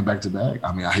this man back to back.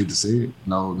 I mean, I hate to say it.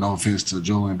 No offense to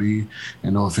Joel Embiid,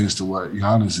 and no offense to what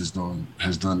Giannis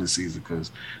has done this season,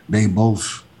 because they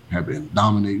both have been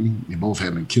dominating. They both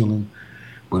have been killing.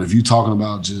 But if you're talking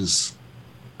about just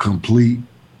complete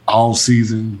all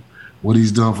season, what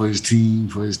he's done for his team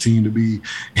to be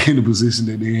in the position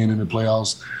that they're in the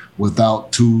playoffs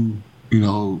without two,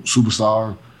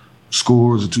 superstar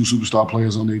scorers or two superstar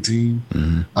players on their team,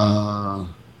 I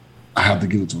have to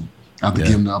give it to him. I have to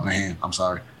give him the upper hand. I'm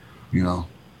sorry. I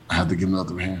have to give him the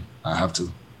upper hand. I have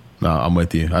to. No, I'm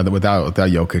with you. Without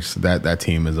Jokic, that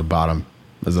team is a bottom.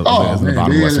 Is the bottom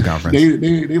of the Western Conference.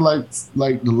 They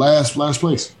like the last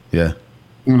place. Yeah.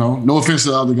 No offense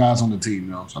to the other guys on the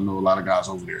team. I know a lot of guys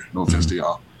over there. No offense to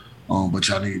y'all. But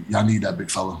y'all need that big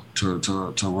fella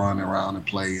to run around and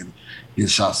play and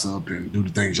get shots up and do the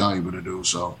things y'all able to do.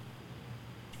 So,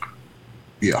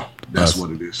 yeah, that's what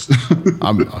it is.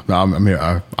 I'm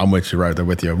here. I'm with you right there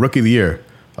with you. Rookie of the year,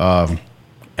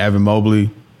 Evan Mobley,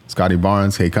 Scotty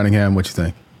Barnes, Cade Cunningham. What you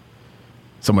think?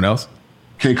 Someone else?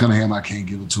 Cade Cunningham, I can't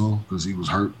give it to him because he was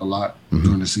hurt a lot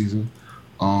during the season.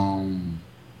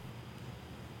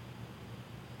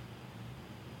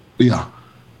 Yeah,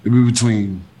 it'd be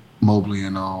between Mobley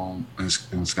and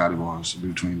Scotty Barnes. It'd be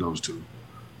between those two.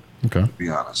 Okay. To be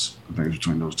honest, I think it's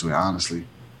between those two. Honestly,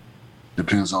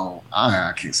 depends on.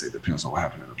 I can't say it depends on what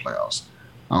happened in the playoffs.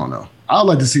 I don't know. I'd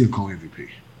like to see a co-MVP.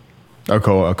 A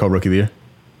co-rookie of the year.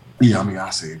 Yeah, I mean,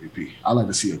 I say MVP. I'd like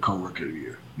to see a co-rookie of the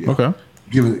year. Yeah. Okay.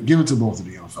 Give it to both of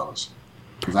the young fellas.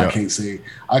 Because I can't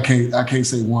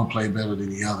say one played better than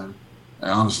the other.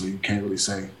 And honestly, you can't really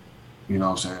say. You know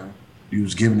what I'm saying? You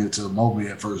was giving it to Mobley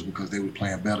at first because they were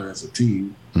playing better as a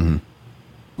team.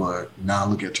 But now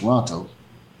look at Toronto.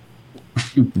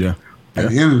 Yeah. At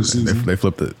the end of the season, they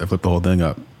flipped it. They flipped the whole thing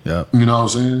up. Yeah. You know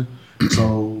what I'm saying?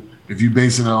 So if you're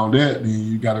basing it on that, then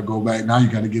you got to go back. Now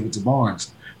you got to give it to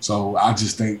Barnes. So I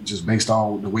just think, just based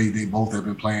on the way they both have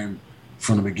been playing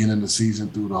from the beginning of the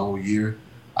season through the whole year,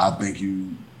 I think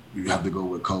you have to go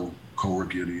with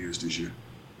co-rookie of the years this year.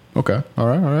 Okay. All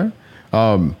right.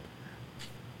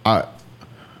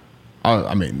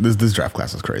 I mean, this draft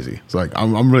class is crazy. So like,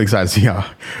 I'm really excited to see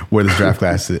where this draft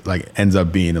class ends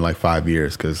up being in 5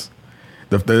 years, because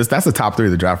that's the top 3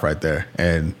 of the draft right there,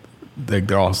 and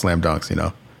they're all slam dunks.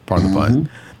 Part of the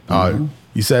fun.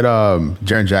 You said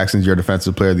Jaren Jackson's your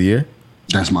defensive player of the year.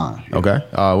 That's mine. Yeah. Okay.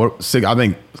 I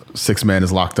think 6 man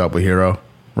is locked up with Hero,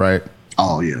 right?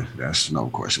 Oh yeah, that's no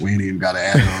question. We ain't even got to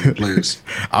add on the players.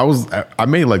 I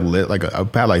made I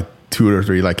had 2 or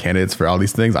 3 candidates for all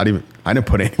these things. I didn't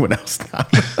put anyone else down.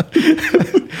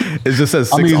 It just says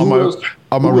 6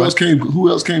 who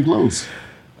else came close?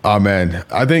 Oh man,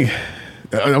 I think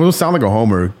I'm gonna sound like a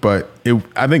homer, but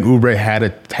I think Oubre had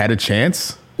a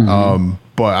chance,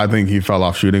 but I think he fell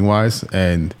off shooting wise,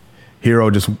 and Hero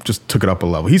just took it up a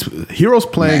level. Hero's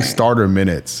playing starter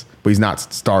minutes, but he's not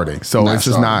starting, so it's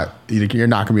just not. You're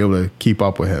not gonna be able to keep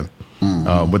up with him.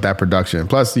 With that production.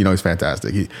 Plus, he's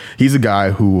fantastic. He's a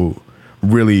guy who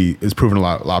really is proving a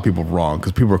lot of people wrong,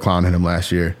 because people were clowning him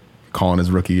last year, calling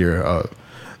his rookie year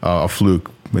a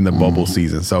fluke in the bubble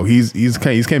season. So he's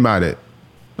came at it,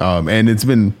 and it's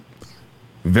been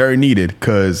very needed,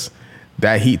 because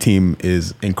that Heat team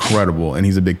is incredible, and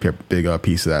he's a big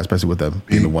piece of that, especially with them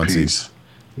being the 1 seed.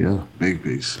 Yeah, big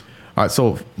piece. All right,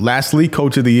 so lastly,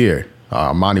 coach of the year.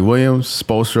 Monty Williams,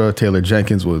 Spoelstra, Taylor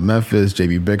Jenkins with Memphis,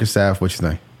 JB Bickerstaff. What you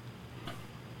think?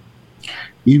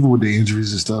 Even with the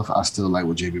injuries and stuff, I still like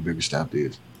what JB Bickerstaff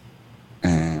did.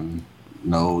 And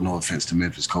no offense to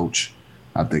Memphis coach,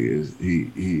 I think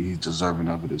he's deserving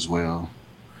of it as well.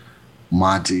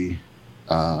 Monty,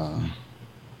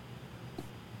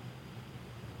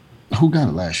 who got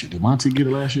it last year? Did Monty get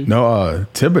it last year? No,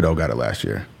 Thibodeau got it last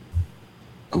year.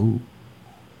 Ooh.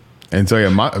 And so, yeah,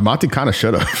 Monty kind of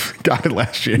should have got it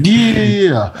last year.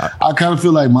 Yeah. I kind of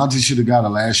feel like Monty should have got it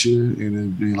last year, and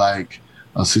it'd be like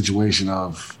a situation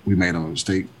of we made a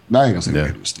mistake. Not even going to say we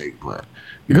made a mistake, but...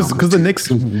 Because the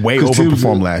Knicks way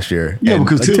overperformed last year. Yeah,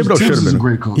 because Thibodeau should have been a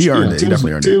great coach. He earned it. He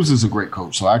definitely earned it. Tibbs is a great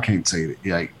coach, so I can't say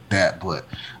like that, but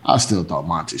I still thought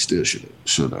Monty still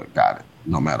should have got it,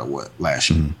 no matter what, last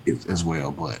year as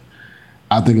well. But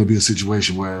I think it'll be a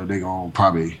situation where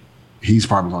he's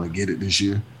probably going to get it this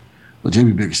year. But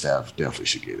Jimmy Bickerstaff definitely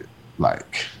should get it.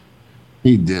 Like,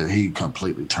 he did. He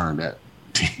completely turned that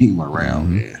team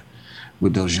around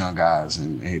with those young guys,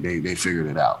 and they figured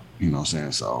it out. You know what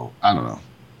I'm saying? So, I don't know.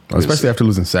 Especially after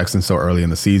losing Sexton so early in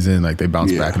the season. Like, they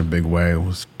bounced back in a big way. It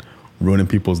was ruining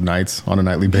people's nights on a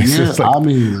nightly basis. Yeah, I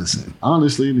mean, listen,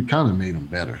 honestly, it kind of made them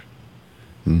better.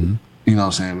 You know what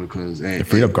I'm saying? Because it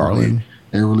freed up Garland.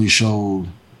 It really showed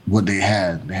what they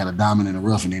had. They had a diamond in the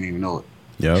rough and they didn't even know it.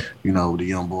 Yep. You know, the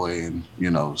young boy and, you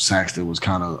know, Saxton was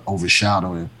kind of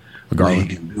overshadowing what he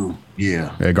can do.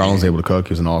 Yeah. Yeah, Garland was able to cook.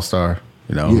 He was an all-star,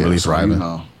 you know, really thriving.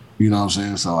 You know what I'm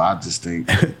saying? So I just think,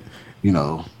 you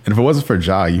know. And if it wasn't for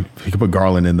Ja, you could put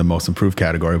Garland in the most improved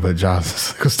category, but Ja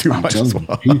was too much as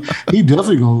well. He's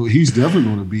definitely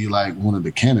going to be like one of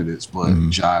the candidates, but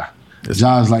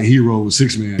Ja's like hero with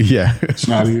 6 man. Yeah. It's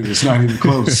not even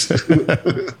close.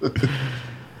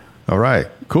 All right,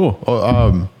 cool.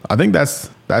 Well, I think that's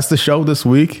the show this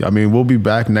week. I mean, we'll be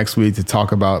back next week to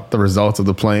talk about the results of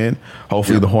the play-in.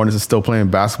 Hopefully the Hornets are still playing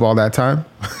basketball that time.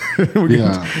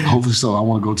 Hopefully so. I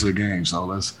want to go to the game, so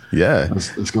let's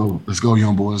go. Let's go,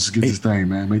 young boys. Let's get this thing,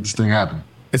 man. Make this thing happen.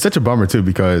 It's such a bummer too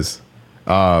because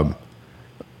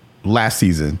last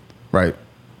season, right?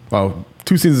 Well,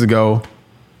 2 seasons ago,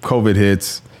 COVID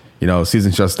hits, you know,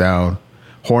 season shuts down.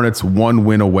 Hornets 1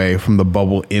 win away from the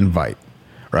bubble invite,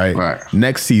 right?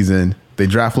 Next season, they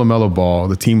draft LaMelo Ball.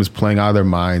 The team is playing out of their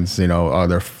minds. You know,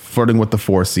 they're flirting with the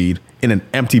 4 seed in an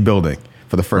empty building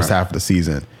for the first half of the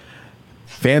season.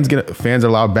 Fans are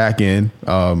allowed back in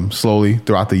slowly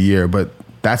throughout the year, but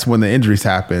that's when the injuries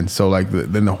happen. So like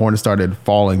then the Hornets started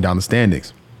falling down the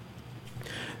standings.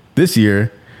 This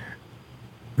year,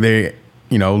 they,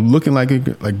 you know, looking like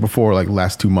before, like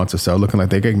last 2 months or so, looking like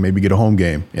they can maybe get a home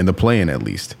game in the play-in at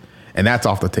least, and that's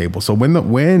off the table. So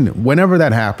whenever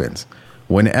that happens,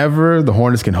 whenever the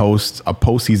Hornets can host a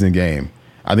postseason game,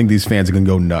 I think these fans are gonna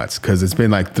go nuts because it's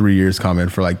been like 3 years coming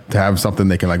for like to have something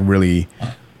they can like really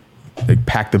like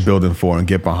pack the building for and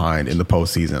get behind in the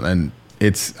postseason. And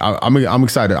I'm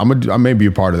excited. I may be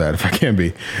a part of that if I can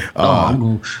be.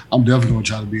 I'm definitely gonna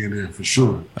try to be in there for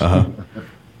sure.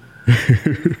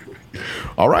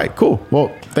 All right, cool. Well,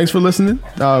 thanks for listening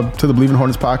to the Believe in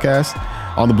Hornets podcast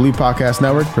on the Believe Podcast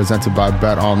Network, presented by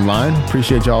Bet Online.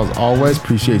 Appreciate y'all as always.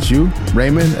 Appreciate you,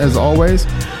 Raymond, as always.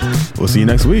 We'll see you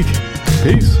next week.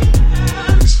 Peace.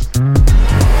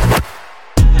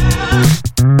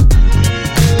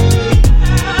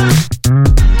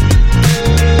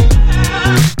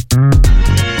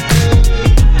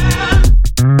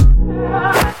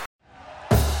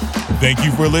 Thank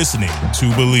you for listening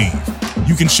to Believe.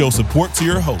 You can show support to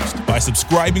your host by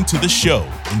subscribing to the show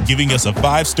and giving us a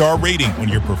 5-star rating on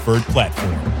your preferred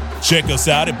platform. Check us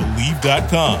out at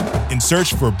Believe.com and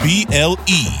search for BLEAV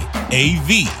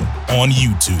on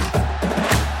YouTube.